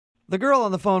The girl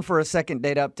on the phone for a second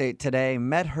date update today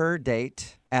met her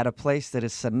date at a place that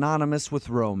is synonymous with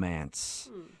romance.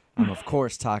 I'm, of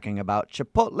course, talking about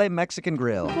Chipotle Mexican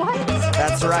Grill. What?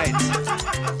 That's right.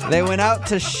 They went out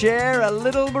to share a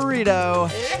little burrito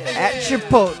at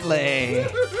Chipotle.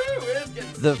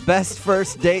 The best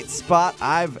first date spot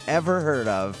I've ever heard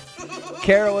of.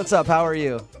 Kara, what's up? How are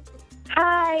you?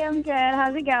 Hi, I'm good.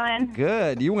 How's it going?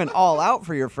 Good. You went all out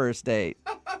for your first date.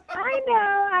 I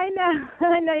know.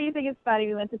 I know you think it's funny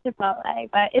we went to Chipotle,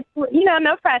 but it's,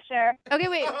 no pressure. Okay,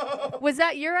 wait. Was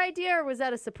that your idea or was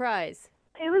that a surprise?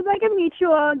 It was like a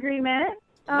mutual agreement.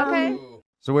 Okay.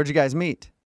 So where'd you guys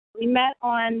meet? We met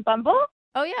on Bumble.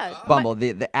 Oh, yeah. Bumble,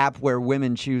 the app where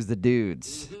women choose the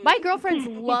dudes. My girlfriends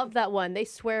love that one. They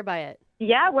swear by it.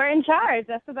 Yeah, we're in charge.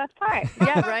 That's the best part.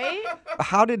 Yeah, right?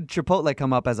 How did Chipotle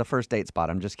come up as a first date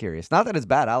spot? I'm just curious. Not that it's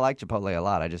bad. I like Chipotle a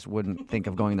lot. I just wouldn't think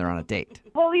of going there on a date.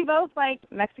 Well, we both like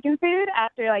Mexican food.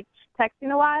 After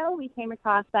texting a while, we came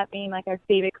across that being our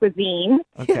favorite cuisine.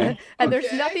 Okay. And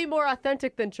there's nothing more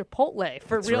authentic than Chipotle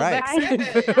for That's real right.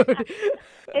 Mexican food.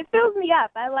 It fills me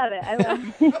up. I love it.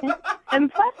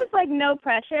 And plus, it's no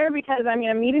pressure because, I'm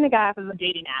meeting a guy off of a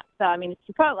dating app. So, it's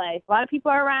Chipotle. A lot of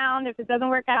people are around. If it doesn't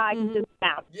work out, I can just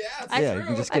bounce. Yeah, you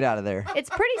can just get out of there. It's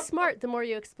pretty smart the more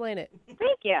you explain it.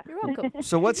 Thank you. You're welcome.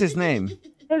 So what's his name? His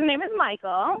name is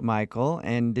Michael. Michael.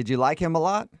 And did you like him a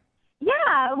lot?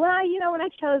 Yeah, when I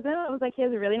chose him, it was he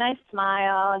has a really nice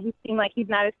smile. He seemed like he's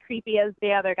not as creepy as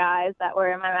the other guys that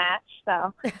were in my match.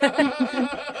 So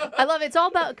I love it. It's all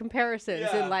about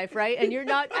comparisons in life, right? And you're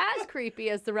not as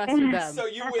creepy as the rest of them. So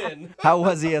you win. How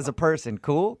was he as a person?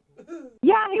 Cool?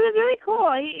 yeah, he was really cool.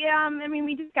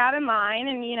 We just got in line,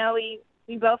 and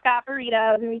we both got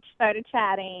burritos, and we just started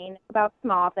chatting about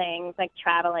small things like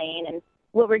traveling and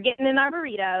what we're getting in our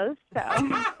burritos.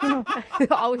 So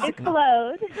always, it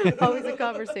flowed. always a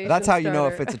conversation. That's how you know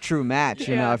starter. if it's a true match.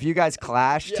 You know, Yeah. if you guys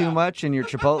clash too much in your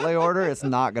Chipotle order, it's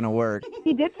not going to work.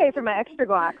 He did pay for my extra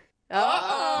guac. Oh,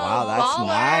 Wow, that's baller.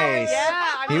 nice.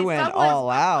 Yeah, He went all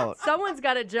out. Someone's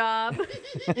got a job.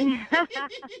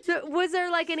 So, was there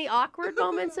any awkward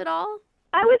moments at all?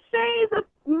 I would say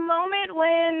the moment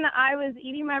when I was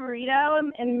eating my burrito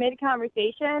in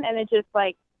mid-conversation and it just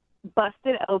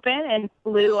busted open and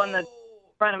flew on the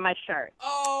front of my shirt.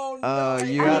 Oh, Oh, no.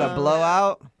 you had a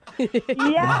blowout? Yeah,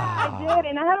 I did,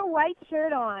 and I had a white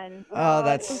shirt on. Oh,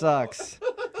 that sucks.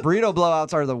 Burrito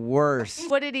blowouts are the worst.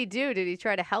 What did he do? Did he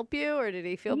try to help you, or did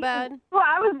he feel bad? Well,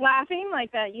 I was laughing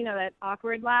that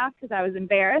awkward laugh because I was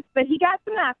embarrassed. But he got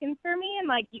some napkins for me, and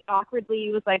he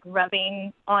awkwardly was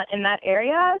rubbing on in that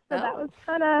area. So that was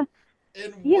kind of, In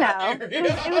it what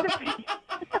area? was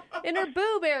a In her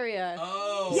boob area.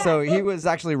 Oh. So he was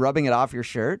actually rubbing it off your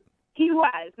shirt? He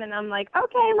was, and I'm like,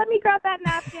 okay, let me grab that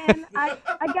napkin. I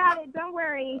got it. Don't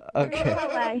worry. Okay.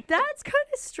 That's kind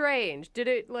of strange. Did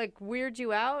it weird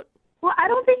you out? Well, I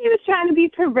don't think he was trying to be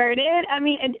perverted.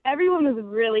 And everyone was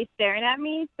really staring at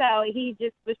me, so he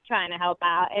just was trying to help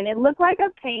out. And it looked like a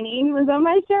painting was on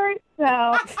my shirt,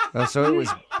 so Oh, so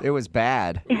it was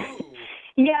bad.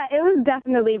 yeah, it was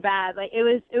definitely bad. It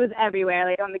was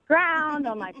everywhere, on the ground,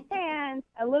 on my pants,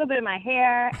 a little bit of my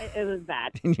hair. It was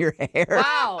bad. In your hair?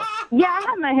 Wow. Yeah, I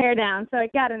had my hair down, so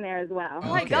it got in there as well. Oh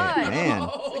my Okay, God. man.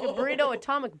 It's like a burrito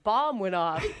atomic bomb went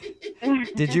off.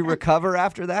 Did you recover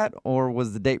after that, or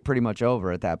was the date pretty much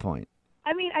over at that point?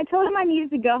 I told him I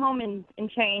needed to go home and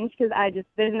change because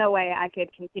there's no way I could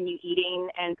continue eating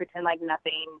and pretend like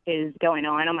nothing is going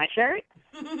on my shirt.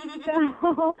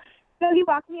 So he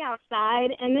walked me outside,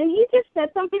 and then he just said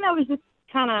something that was just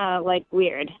kind of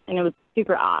weird, and it was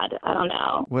super odd. I don't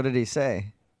know. What did he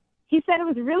say? He said it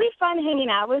was really fun hanging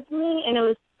out with me, and it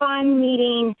was fun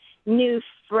meeting new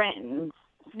friends.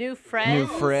 New friends? New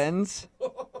friends?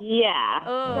 Yeah.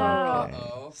 Oh.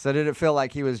 Okay. So did it feel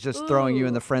like he was just throwing you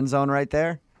in the friend zone right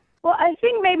there? Well, I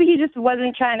think maybe he just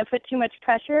wasn't trying to put too much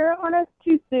pressure on us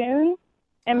too soon.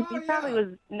 And he probably was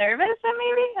nervous,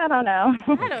 maybe? I don't know.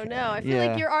 I don't know. I feel Yeah.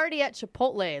 like you're already at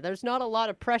Chipotle. There's not a lot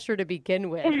of pressure to begin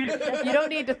with. You don't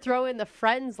need to throw in the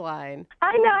friends line.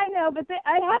 I know, but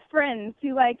I have friends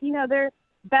who, they're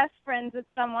best friends with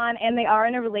someone, and they are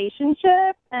in a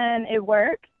relationship, and it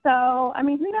works. So,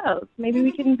 who knows? Maybe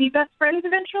we can be best friends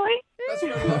eventually. Best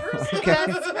friend lovers? Best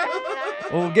friend.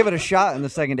 Well, we'll give it a shot in the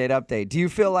second date update. Do you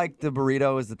feel like the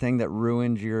burrito is the thing that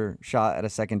ruined your shot at a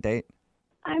second date?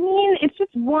 It's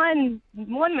just one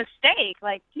mistake.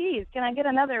 Geez, can I get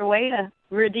another way to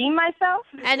redeem myself?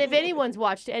 And if anyone's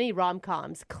watched any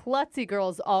rom-coms, klutzy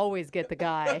girls always get the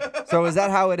guy. So is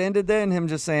that how it ended then? Him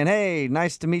just saying, hey,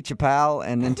 nice to meet you, pal,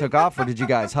 and then took off? Or did you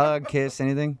guys hug, kiss,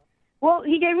 anything? Well,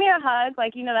 he gave me a hug,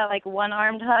 like, that, like,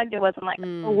 one-armed hug. It wasn't, like, a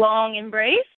long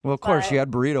embrace. Well, of course, you had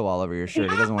burrito all over your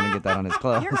shirt. He doesn't want to get that on his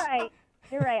clothes. You're right.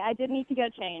 You're right. I did need to go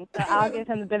change, so I'll give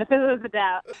him the benefit of the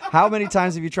doubt. How many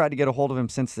times have you tried to get a hold of him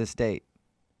since this date?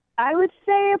 I would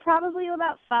say probably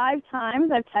about 5 times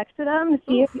I've texted him to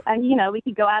see if, we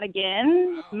could go out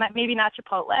again. Maybe not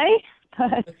Chipotle,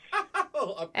 but...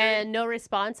 And no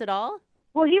response at all?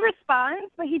 Well, he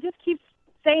responds, but he just keeps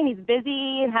saying he's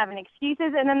busy and having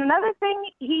excuses. And then another thing,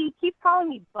 he keeps calling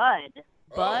me Bud.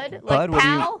 Bud? Like Bud,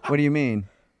 pal? what do you mean?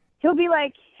 He'll be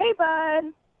like, hey,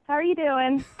 Bud, how are you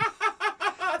doing?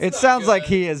 It sounds like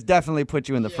he has definitely put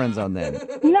you in the friend zone then.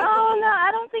 No, I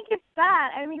don't think it's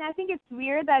that. I mean, I think it's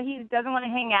weird that he doesn't want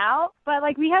to hang out, but,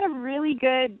 like, we had a really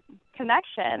good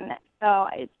connection, so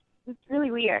it's really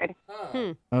weird.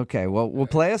 Okay, well, we'll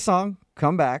play a song,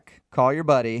 come back, call your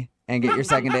buddy, and get your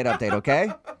second date update,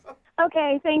 okay?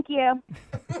 Okay, thank you.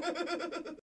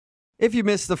 If you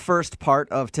missed the first part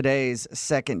of today's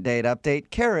second date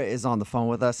update, Kara is on the phone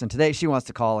with us, and today she wants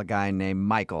to call a guy named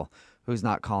Michael, who's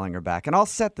not calling her back. And I'll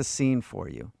set the scene for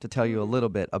you to tell you a little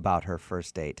bit about her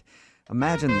first date.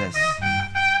 Imagine this.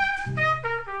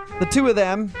 The two of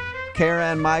them, Kara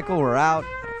and Michael, were out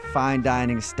at a fine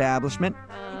dining establishment,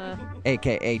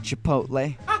 a.k.a.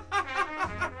 Chipotle,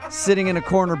 sitting in a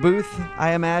corner booth,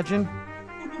 I imagine,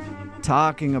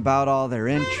 talking about all their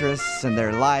interests and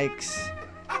their likes.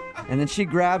 And then she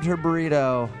grabbed her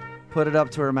burrito, put it up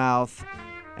to her mouth,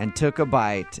 and took a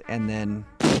bite, and then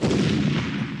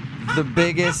the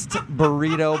biggest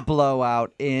burrito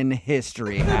blowout in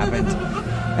history happened.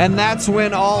 And that's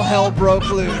when all hell broke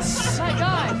loose. Oh my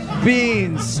gosh.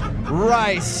 Beans,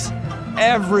 rice,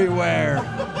 everywhere.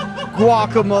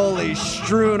 Guacamole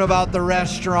strewn about the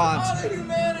restaurant.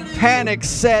 Panic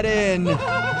set in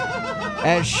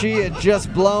as she had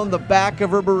just blown the back of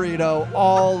her burrito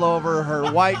all over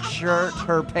her white shirt,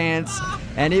 her pants,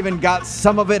 and even got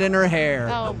some of it in her hair.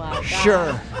 Oh my God.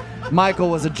 Sure, Michael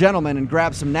was a gentleman and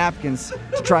grabbed some napkins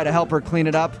to try to help her clean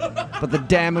it up, but the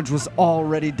damage was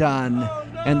already done,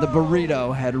 and the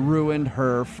burrito had ruined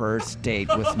her first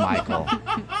date with Michael.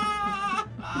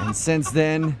 And since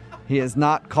then, he has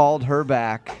not called her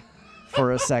back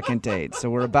for a second date. So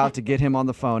we're about to get him on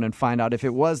the phone and find out if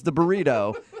it was the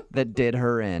burrito that did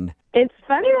her in. It's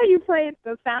funny that you played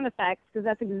those sound effects because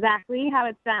that's exactly how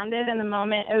it sounded in the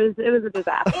moment. It was a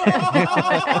disaster.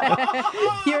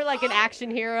 You're like an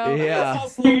action hero. Yeah. It's all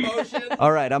slow motion.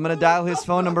 All right, I'm going to dial his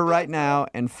phone number right now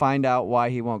and find out why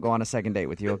he won't go on a second date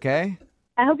with you, okay?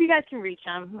 I hope you guys can reach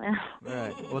him. All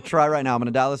right, we'll try right now. I'm going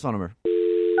to dial his phone number.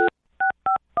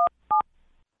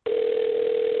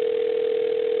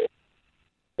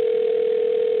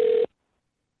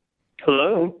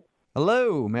 Hello.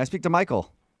 Hello, may I speak to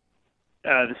Michael?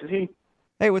 This is he.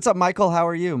 Hey, what's up, Michael? How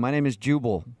are you? My name is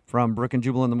Jubal from Brook and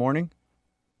Jubal in the Morning.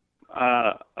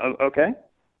 Okay.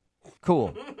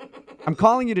 Cool. I'm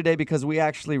calling you today because we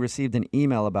actually received an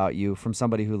email about you from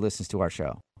somebody who listens to our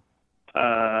show.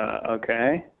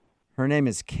 Okay. Her name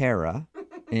is Kara,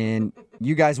 and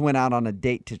you guys went out on a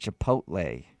date to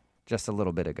Chipotle just a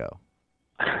little bit ago.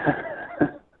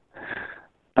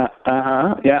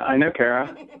 Yeah, I know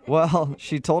Kara. Well,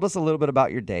 she told us a little bit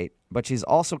about your date, but she's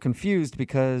also confused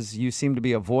because you seem to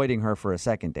be avoiding her for a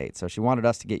second date. So she wanted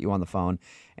us to get you on the phone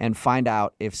and find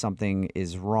out if something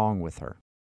is wrong with her.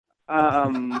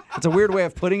 It's a weird way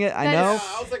of putting it, I know. Yeah,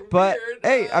 I was like, But, weird.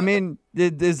 hey, I mean,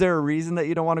 is there a reason that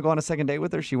you don't want to go on a second date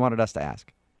with her? She wanted us to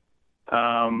ask.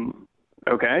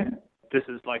 Okay. This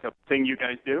is like a thing you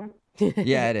guys do?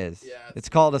 Yeah, it is. Yeah, It's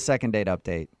called a second date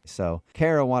update. So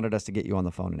Kara wanted us to get you on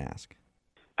the phone and ask.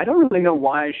 I don't really know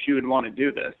why she would want to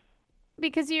do this.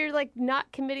 Because you're like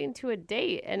not committing to a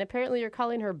date, and apparently you're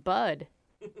calling her Bud.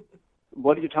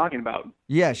 What are you talking about?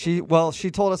 Yeah, she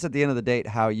told us at the end of the date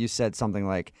how you said something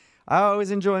like, I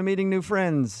always enjoy meeting new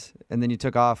friends. And then you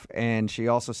took off, and she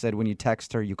also said when you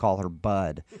text her, you call her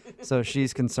Bud. So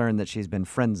she's concerned that she's been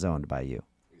friend zoned by you.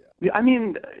 I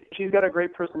mean, she's got a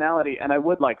great personality, and I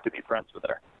would like to be friends with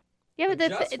her. Yeah, but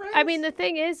Just I mean, the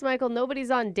thing is, Michael,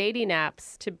 nobody's on dating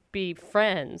apps to be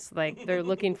friends. Like, they're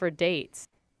looking for dates.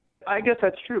 I guess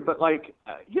that's true, but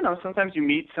sometimes you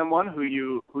meet someone who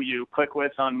you click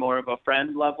with on more of a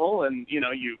friend level, and you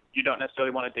don't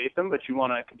necessarily want to date them, but you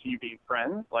want to continue being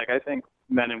friends. Like, I think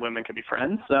men and women can be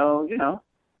friends, so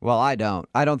Well, I don't.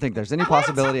 I don't think there's any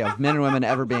possibility of men and women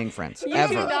ever being friends. You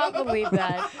Ever. do not believe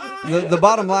that. The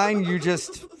bottom line, you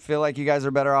just feel like you guys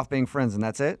are better off being friends, and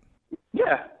that's it?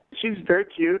 Yeah, she's very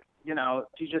cute.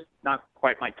 She's just not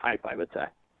quite my type, I would say.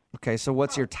 Okay, so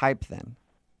what's your type then?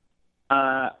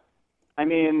 I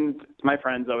mean, my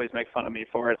friends always make fun of me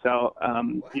for it, so,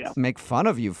 yeah. Make fun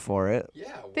of you for it.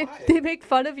 Yeah, They, why? they make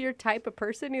fun of your type of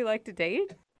person you like to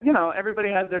date? You know, everybody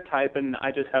has their type, and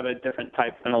I just have a different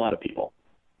type than a lot of people.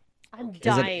 I'm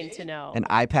dying to know. An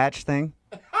eye patch thing?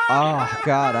 Oh,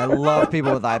 God, I love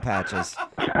people with eye patches.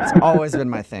 It's always been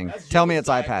my thing. Tell me it's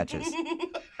eye patches.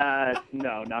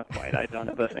 No, not quite. I don't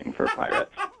have a thing for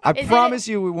pirates. I promise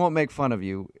you we won't make fun of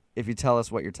you if you tell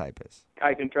us what your type is.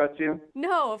 I can trust you?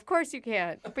 No, of course you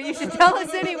can't. But you should tell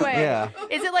us anyway. Yeah.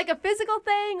 Is it like a physical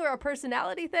thing or a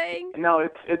personality thing? No,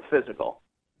 it's physical.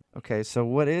 Okay, so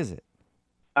what is it?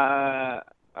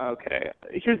 Okay.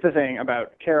 Here's the thing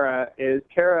about Kara is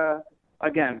Kara,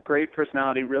 again, great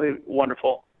personality, really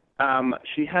wonderful.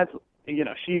 She's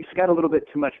got a little bit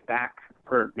too much back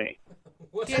for me.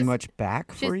 What's Too much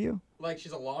back for you? Like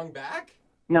she's a long back?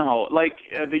 No, like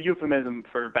the euphemism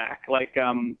for back, like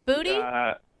Booty?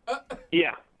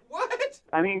 Yeah. What?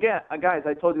 I mean, yeah, guys,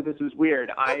 I told you this was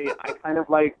weird. I kind of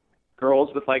like girls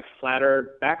with like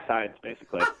flatter backsides,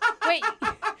 basically. Wait,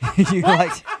 You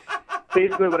like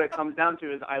Basically, what it comes down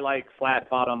to is I like flat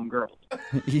bottom girls.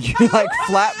 you like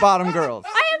flat bottom girls.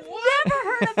 I have never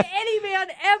heard of any man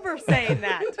ever saying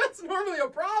that. That's normally a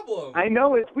problem. I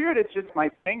know it's weird. It's just my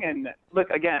thing. And look,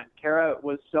 again, Kara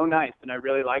was so nice, and I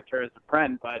really liked her as a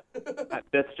friend. But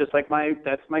that's just like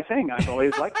that's my thing. I've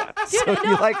always liked that. So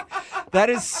you like that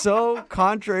is so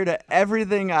contrary to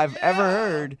everything I've ever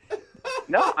heard.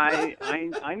 No,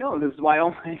 I know. This is why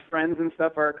all my friends and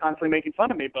stuff are constantly making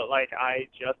fun of me. But like, I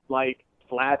just like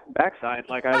flat backside.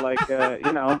 Like I like,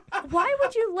 Why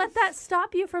would you let that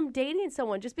stop you from dating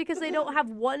someone just because they don't have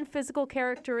one physical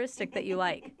characteristic that you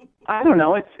like? I don't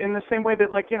know. It's in the same way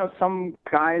that, like, some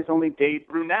guys only date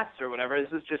brunettes or whatever.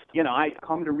 This is just, I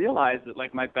come to realize that,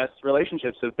 like, my best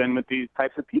relationships have been with these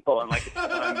types of people, and, like, it's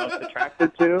what I'm most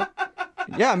attracted to.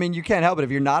 Yeah, I mean, you can't help it. If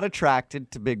you're not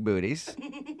attracted to big booties,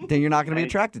 then you're not going to be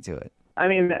attracted to it. I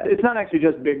mean, it's not actually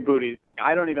just big booties.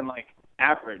 I don't even like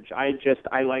average. I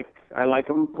like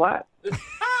them flat.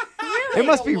 It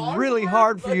must be really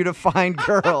hard for you to find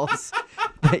girls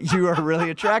that you are really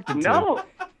attracted to.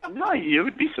 No, you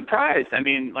would be surprised. I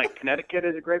mean, like, Connecticut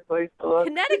is a great place to look.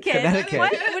 Connecticut?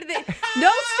 What are they?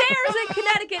 No stairs in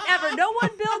Connecticut ever. No one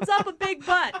builds up a big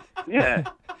butt. Yeah.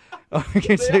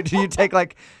 Okay, so do you take,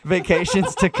 like,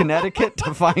 vacations to Connecticut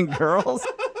to find girls?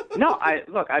 No,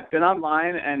 I've been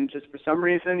online, and just for some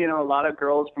reason, a lot of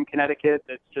girls from Connecticut,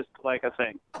 it's just like a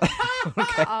thing.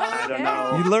 Okay. I don't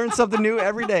know. You learn something new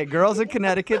every day. Girls in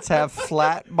Connecticut have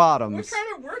flat What bottoms.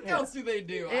 kind of workouts do they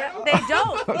do? They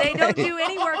don't. They don't do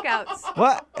any workouts.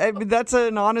 What? I mean, that's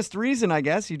an honest reason, I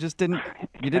guess. You just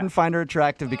didn't find her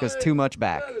attractive because too much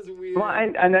back. That is weird. Well,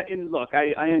 and look,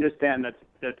 I understand that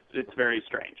it's very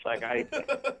strange.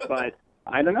 But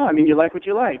I don't know. I mean, you like what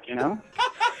you like,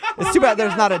 It's too bad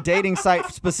there's not a dating site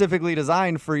specifically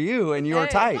designed for you and your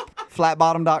type.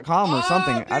 Flatbottom.com or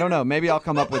something. I don't know. Maybe I'll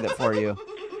come up with it for you.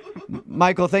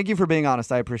 Michael, thank you for being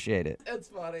honest. I appreciate it. That's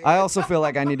funny. I also feel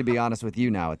like I need to be honest with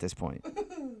you now at this point.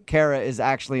 Kara is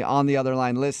actually on the other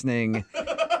line listening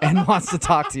and wants to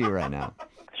talk to you right now.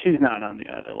 She's not on the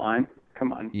other line.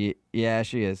 Come on. Yeah,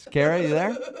 she is. Kara, you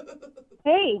there?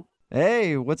 Hey.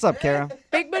 Hey, what's up, Kara?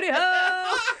 Big booty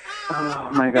ho! Oh,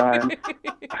 my God.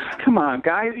 Come on,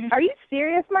 guys. Are you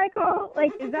serious, Michael?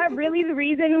 Like, is that really the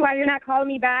reason why you're not calling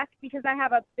me back? Because I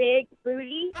have a big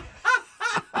booty?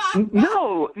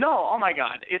 No. Oh, my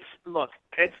God.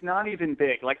 It's not even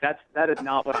big. Like, that is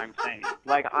not what I'm saying.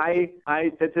 Like,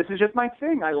 this is just my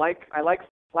thing. I like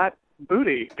flat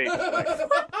booty, basically.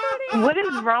 What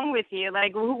is wrong with you?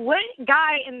 Like, what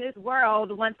guy in this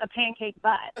world wants a pancake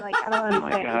butt? Like, I don't Oh,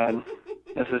 my understand. God.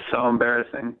 This is so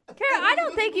embarrassing. Kara, I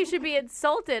don't think you should be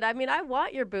insulted. I mean, I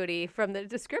want your booty from the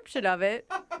description of it.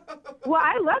 Well,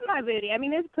 I love my booty. I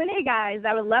mean, there's plenty of guys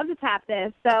that would love to tap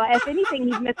this. So, if anything,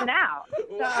 he's missing out.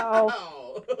 So,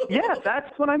 Wow. Yeah,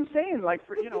 that's what I'm saying. Like,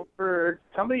 for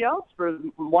somebody else, for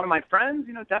one of my friends,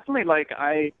 definitely, like,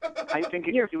 I think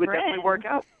it would definitely work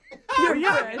out.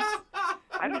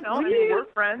 I don't know. I mean, we're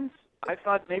friends. I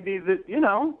thought maybe that,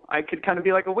 I could kind of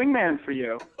be like a wingman for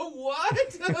you.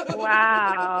 What?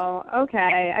 wow.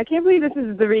 Okay. I can't believe this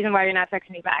is the reason why you're not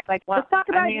texting me back. Like, let's talk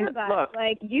about your butt. Look.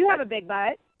 Like, you have a big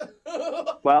butt.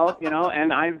 Well,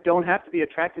 and I don't have to be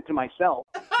attracted to myself.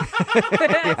 He's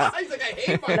like, I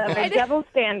hate my That's a butt. double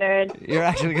standard. You're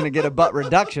actually going to get a butt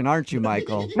reduction, aren't you,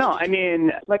 Michael? No, I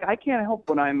mean, like, I can't help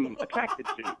what I'm attracted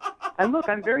to. And look,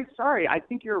 I'm very sorry. I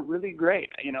think you're really great,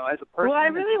 as a person. Well, I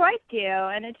really like you,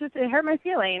 and it hurt my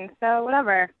feelings, so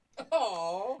whatever.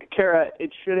 Oh. Kara,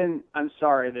 it shouldn't, I'm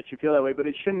sorry that you feel that way, but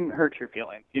it shouldn't hurt your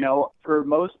feelings. You know, for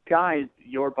most guys,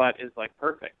 your butt is like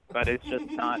perfect, but it's just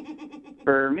not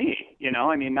for me. You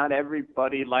know, I mean, not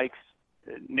everybody likes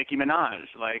Nicki Minaj.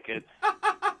 Like, it's,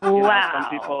 you know,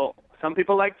 Wow. some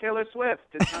people like Taylor Swift.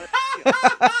 It's not a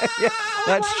big deal. Yeah,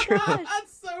 that's true.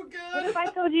 That's so What if good. I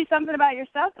told you something about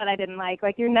yourself that I didn't like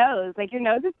your nose? Like, your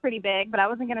nose is pretty big, but I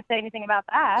wasn't going to say anything about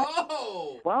that.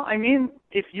 Oh. Well, I mean,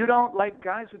 if you don't like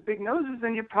guys with big noses,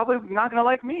 then you're probably not going to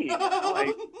like me. You know?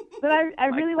 Like, But I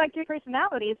really liked your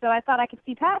personality, so I thought I could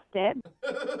see past it.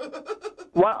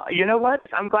 well, you know what?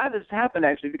 I'm glad this happened,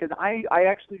 actually, because I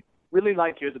actually really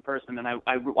like you as a person, and I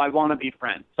want to be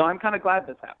friends. So I'm kind of glad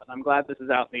this happened. I'm glad this is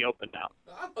out in the open now.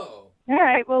 Oh. All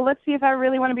right, well, let's see if I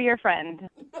really want to be your friend.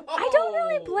 I don't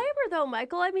really blame her though,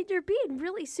 Michael. I mean, you're being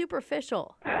really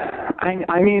superficial.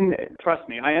 I mean, trust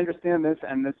me, I understand this,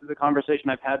 and this is a conversation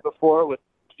I've had before with,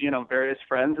 you know, various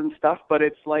friends and stuff, but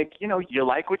it's like, you know, you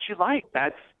like what you like.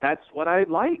 That's what I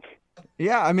like.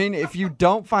 Yeah, I mean, if you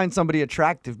don't find somebody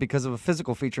attractive because of a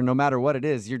physical feature, no matter what it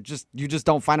is, you just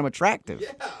don't find them attractive.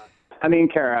 Yeah. I mean,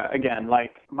 Kara, again,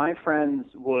 like, my friends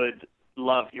would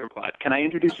love your butt. Can I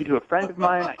introduce you to a friend of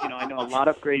mine? You know, I know a lot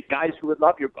of great guys who would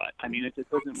love your butt. I mean, it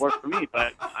just doesn't work for me,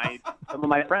 but some of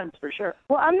my friends, for sure.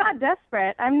 Well, I'm not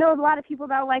desperate. I know a lot of people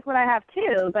that like what I have,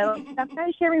 too, but that's kind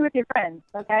of share me with your friends,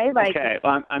 okay? Like, Okay,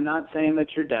 well, I'm not saying that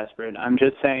you're desperate. I'm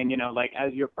just saying, you know, like,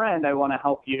 as your friend, I want to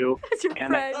help you. That's your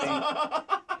And I friend.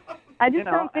 think, I just you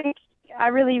know, don't think I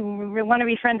really want to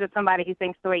be friends with somebody who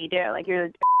thinks the way you do. Like, you're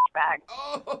a bag.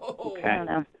 Oh. okay. I don't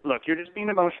know. Look, you're just being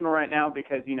emotional right now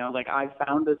because, you know, like, I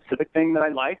found a specific thing that I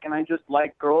like, and I just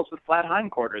like girls with flat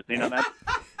hindquarters. You know, that's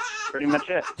pretty much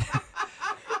it.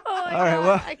 Oh my All right, God,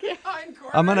 well, I can't.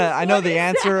 I know the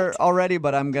answer already,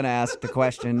 but I'm gonna ask the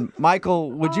question.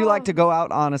 Michael, would you like to go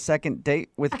out on a second date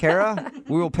with Kara?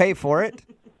 We will pay for it.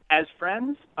 As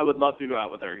friends, I would love to go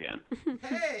out with her again.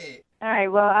 Hey. All right,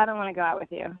 well, I don't want to go out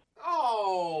with you.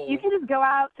 Oh. You can just go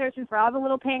out searching for all the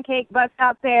little pancake butts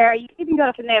out there. You can even go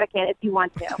to Connecticut if you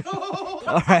want to.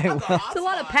 All right, well, It's a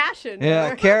lot of passion. yeah,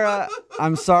 there. Kara,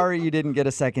 I'm sorry you didn't get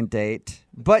a second date,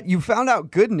 but you found out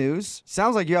good news.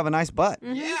 Sounds like you have a nice butt.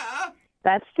 Yeah.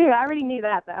 That's true. I already knew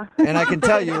that, though. And I can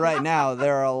tell you right now,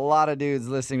 there are a lot of dudes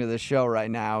listening to this show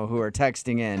right now who are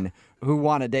texting in who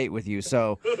want to date with you.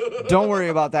 So don't worry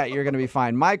about that. You're going to be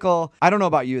fine. Michael, I don't know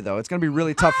about you, though. It's going to be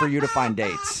really tough for you to find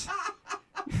dates.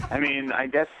 I mean, I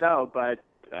guess so, but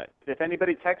if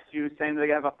anybody texts you saying they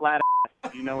have a flat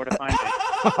ass, you know where to find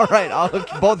it. All right, I'll hook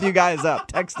both you guys up.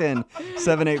 Text in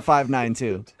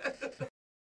 78592.